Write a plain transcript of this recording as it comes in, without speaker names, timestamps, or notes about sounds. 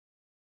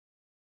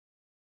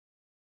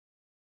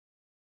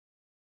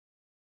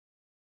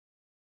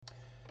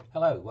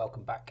Hello,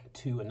 welcome back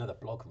to another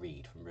blog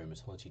read from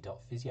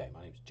rheumatology.physio.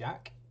 My name's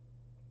Jack,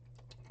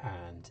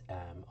 and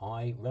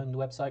I run the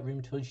website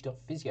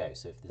rheumatology.physio.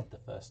 So if this is the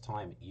first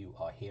time you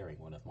are hearing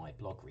one of my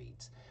blog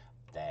reads,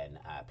 then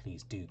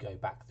please do go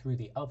back through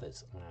the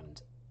others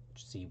and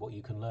see what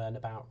you can learn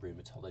about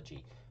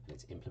rheumatology and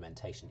its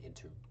implementation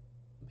into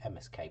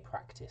MSK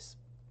practice.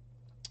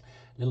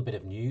 A little bit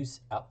of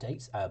news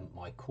updates.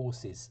 My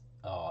courses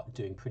are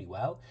doing pretty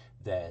well.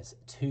 There's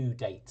 2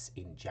 dates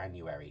in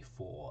January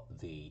for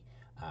the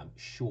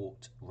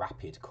short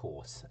rapid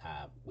course,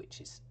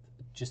 which is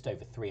just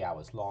over 3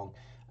 hours long,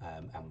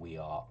 and we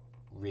are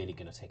really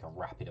going to take a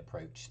rapid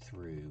approach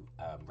through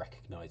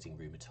recognizing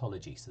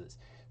rheumatology, so that's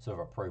sort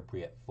of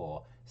appropriate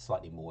for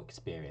slightly more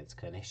experienced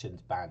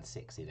clinicians, band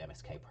 6 in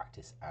MSK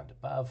practice and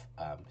above,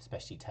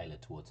 especially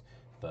tailored towards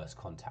first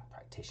contact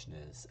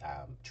practitioners,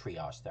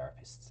 triage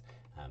therapists,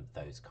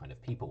 those kind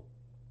of people.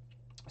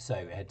 So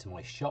head to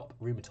my shop,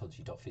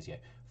 rheumatology.physio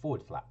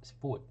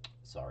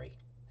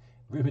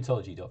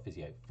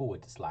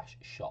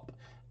rheumatology.physio/shop,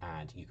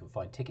 and you can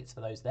find tickets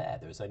for those there.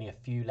 There's only a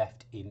few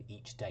left in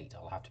each date.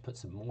 I'll have to put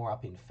some more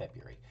up in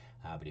February,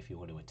 but if you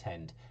want to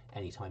attend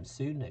anytime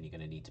soon, then you're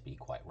going to need to be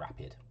quite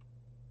rapid.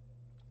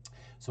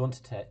 So on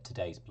to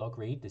today's blog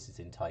read. This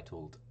is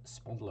entitled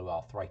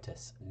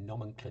Spondyloarthritis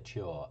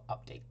Nomenclature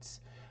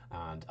Updates.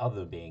 And other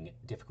than being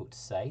difficult to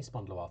say,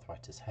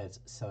 spondyloarthritis has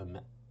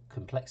some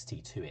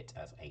complexity to it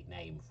as a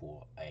name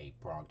for a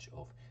branch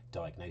of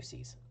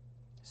diagnoses.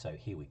 So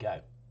here we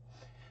go.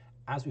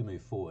 As we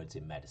move forwards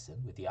in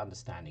medicine with the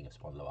understanding of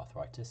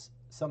spondyloarthritis,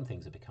 some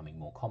things are becoming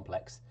more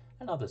complex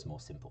and others more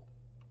simple.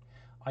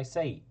 I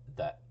say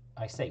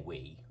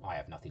we, I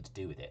have nothing to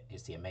do with it.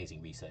 It's the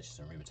amazing researchers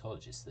and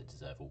rheumatologists that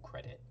deserve all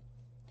credit.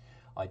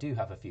 I do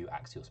have a few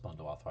axial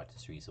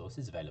spondyloarthritis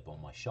resources available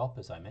on my shop,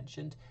 as I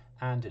mentioned,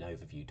 and an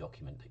overview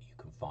document that you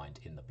can find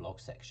in the blog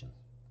section.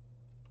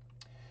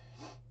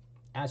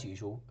 As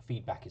usual,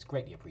 feedback is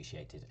greatly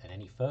appreciated, and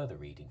any further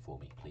reading for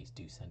me, please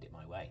do send it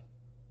my way.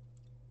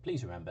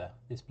 Please remember,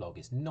 this blog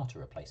is not a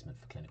replacement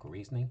for clinical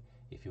reasoning.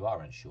 If you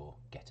are unsure,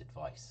 get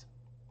advice.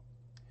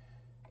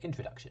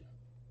 Introduction.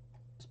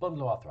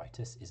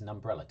 Spondyloarthritis is an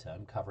umbrella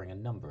term covering a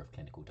number of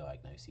clinical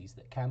diagnoses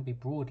that can be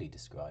broadly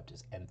described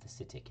as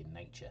enthesitic in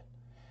nature.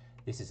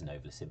 This is an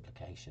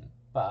oversimplification,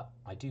 but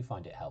I do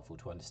find it helpful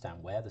to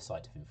understand where the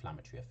site of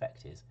inflammatory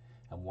effect is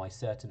and why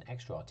certain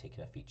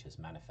extra-articular features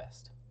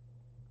manifest.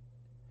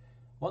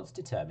 Once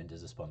determined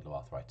as a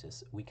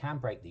spondyloarthritis, we can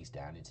break these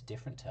down into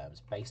different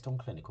terms based on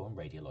clinical and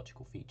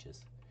radiological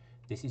features.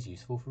 This is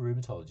useful for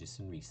rheumatologists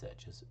and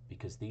researchers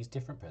because these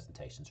different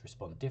presentations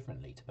respond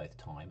differently to both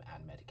time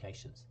and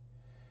medications.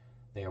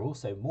 They are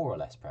also more or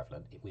less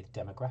prevalent with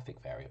demographic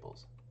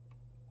variables.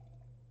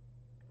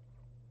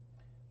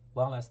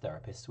 While as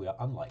therapists we are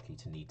unlikely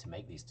to need to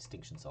make these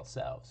distinctions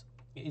ourselves,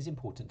 it is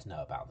important to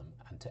know about them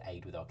and to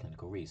aid with our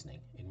clinical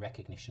reasoning in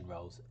recognition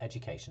roles,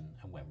 education,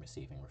 and when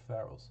receiving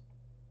referrals.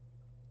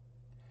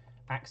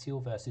 Axial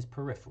versus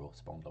peripheral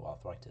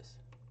spondyloarthritis.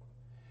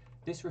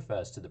 This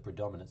refers to the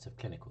predominance of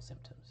clinical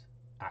symptoms.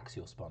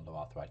 Axial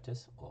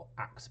spondyloarthritis, or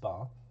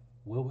AXSpA,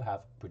 will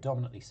have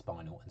predominantly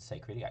spinal and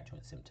sacroiliac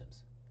joint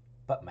symptoms,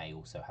 but may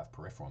also have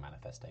peripheral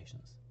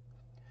manifestations.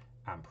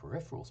 And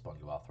peripheral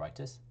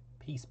spondyloarthritis,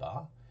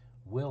 PSpA,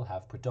 will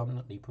have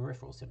predominantly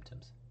peripheral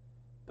symptoms,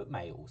 but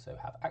may also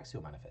have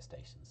axial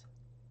manifestations.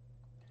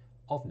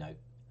 Of note,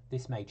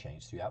 this may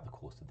change throughout the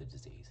course of the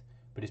disease,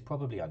 but is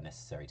probably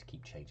unnecessary to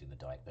keep changing the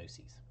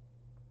diagnoses.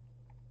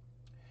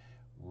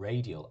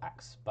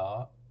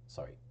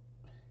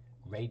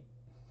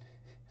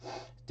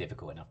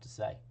 Difficult enough to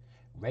say.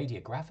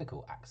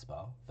 Radiographical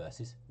AXSpA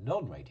versus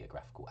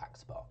non-radiographical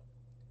AXSpA.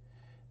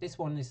 This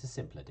one is a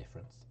simpler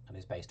difference and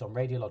is based on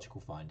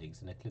radiological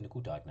findings and a clinical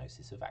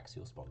diagnosis of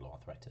axial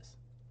spondyloarthritis.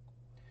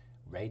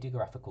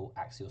 Radiographical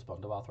axial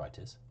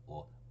spondyloarthritis,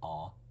 or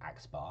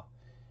R-AXSpA,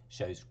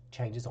 shows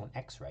changes on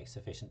X-ray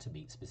sufficient to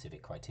meet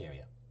specific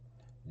criteria.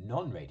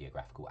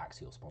 Non-radiographical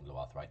axial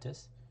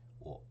spondyloarthritis,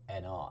 or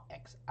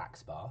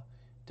NR-AXSpA,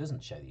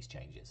 doesn't show these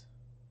changes.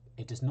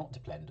 It does not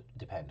depend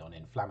on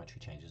inflammatory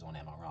changes on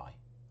MRI.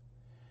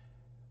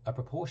 A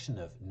proportion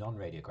of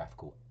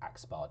non-radiographical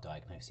AXSpA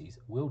diagnoses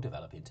will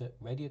develop into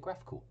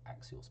radiographical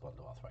axial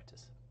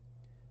spondyloarthritis.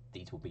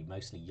 These will be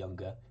mostly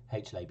younger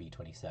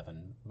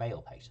HLA-B27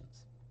 male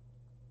patients.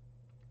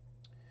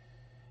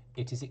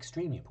 It is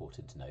extremely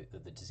important to note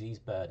that the disease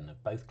burden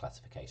of both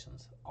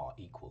classifications are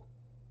equal.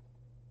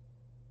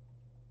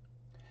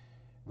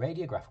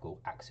 Radiographical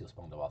axial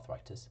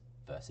spondyloarthritis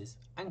versus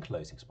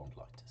ankylosing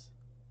spondylitis.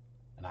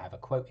 And I have a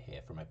quote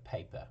here from a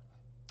paper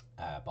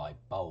by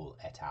Bowl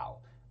et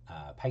al.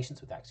 Patients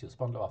with axial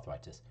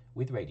spondyloarthritis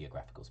with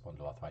radiographical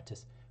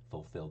spondyloarthritis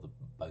fulfill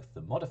both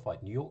the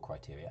modified New York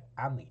criteria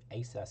and the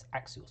ASAS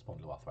axial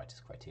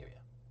spondyloarthritis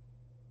criteria.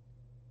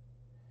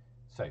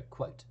 So,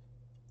 quote,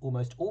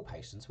 almost all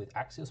patients with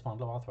axial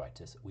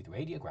spondyloarthritis with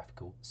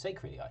radiographical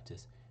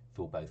sacroiliitis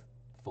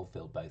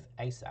fulfill both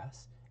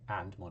ASAS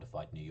and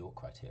modified New York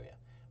criteria,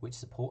 which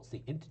supports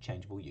the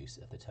interchangeable use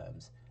of the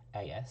terms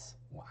AS,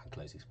 or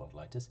ankylosing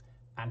spondylitis,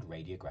 and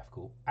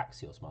radiographical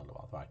axial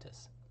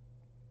spondyloarthritis.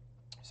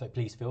 So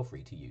please feel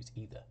free to use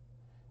either.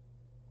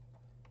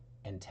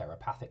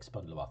 Enteropathic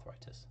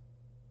spondyloarthritis.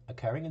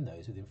 Occurring in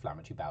those with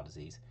inflammatory bowel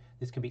disease,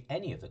 this can be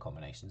any of the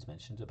combinations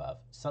mentioned above,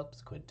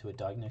 subsequent to a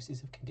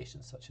diagnosis of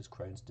conditions such as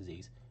Crohn's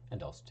disease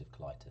and ulcerative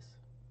colitis.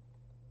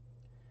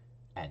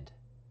 End.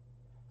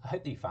 I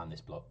hope that you found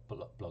this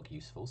blog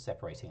useful,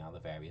 separating out the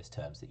various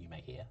terms that you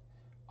may hear.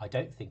 I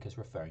don't think as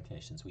referring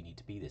clinicians we need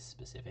to be this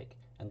specific,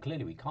 and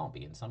clearly we can't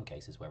be in some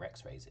cases where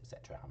x-rays,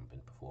 etc. haven't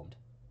been performed.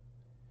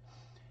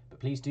 But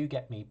please do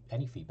get me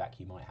any feedback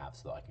you might have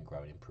so that I can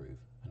grow and improve,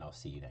 and I'll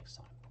see you next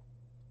time.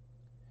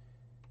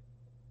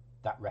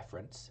 That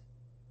reference,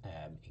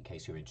 in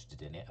case you're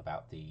interested in it,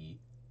 about the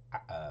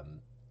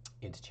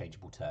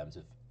interchangeable terms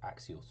of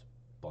axial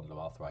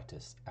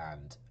spondyloarthritis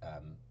and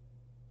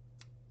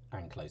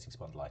ankylosing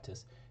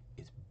spondylitis,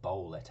 is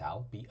Boel et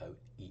al.,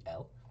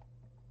 B-O-E-L.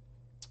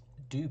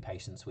 Do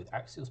patients with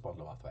axial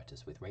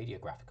spondyloarthritis with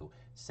radiographical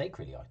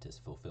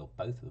sacroiliitis fulfill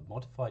both the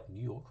modified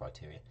New York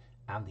criteria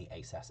and the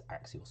ASAS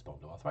axial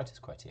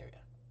spondyloarthritis criteria?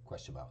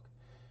 Question mark.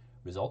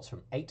 Results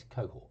from 8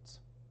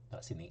 cohorts.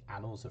 That's in the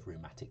Annals of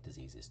Rheumatic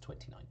Diseases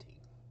 2019.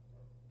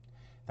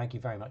 Thank you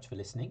very much for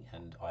listening,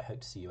 and I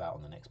hope to see you out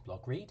on the next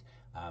blog read.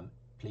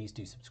 Please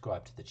do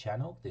subscribe to the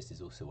channel. This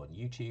is also on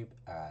YouTube,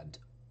 and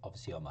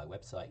obviously on my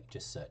website.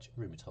 Just search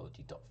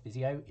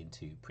rheumatology.physio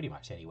into pretty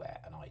much anywhere,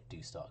 and I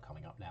do start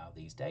coming up now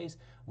these days.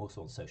 I'm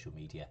also on social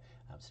media,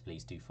 so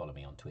please do follow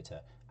me on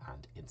Twitter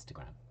and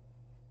Instagram.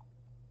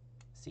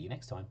 See you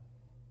next time.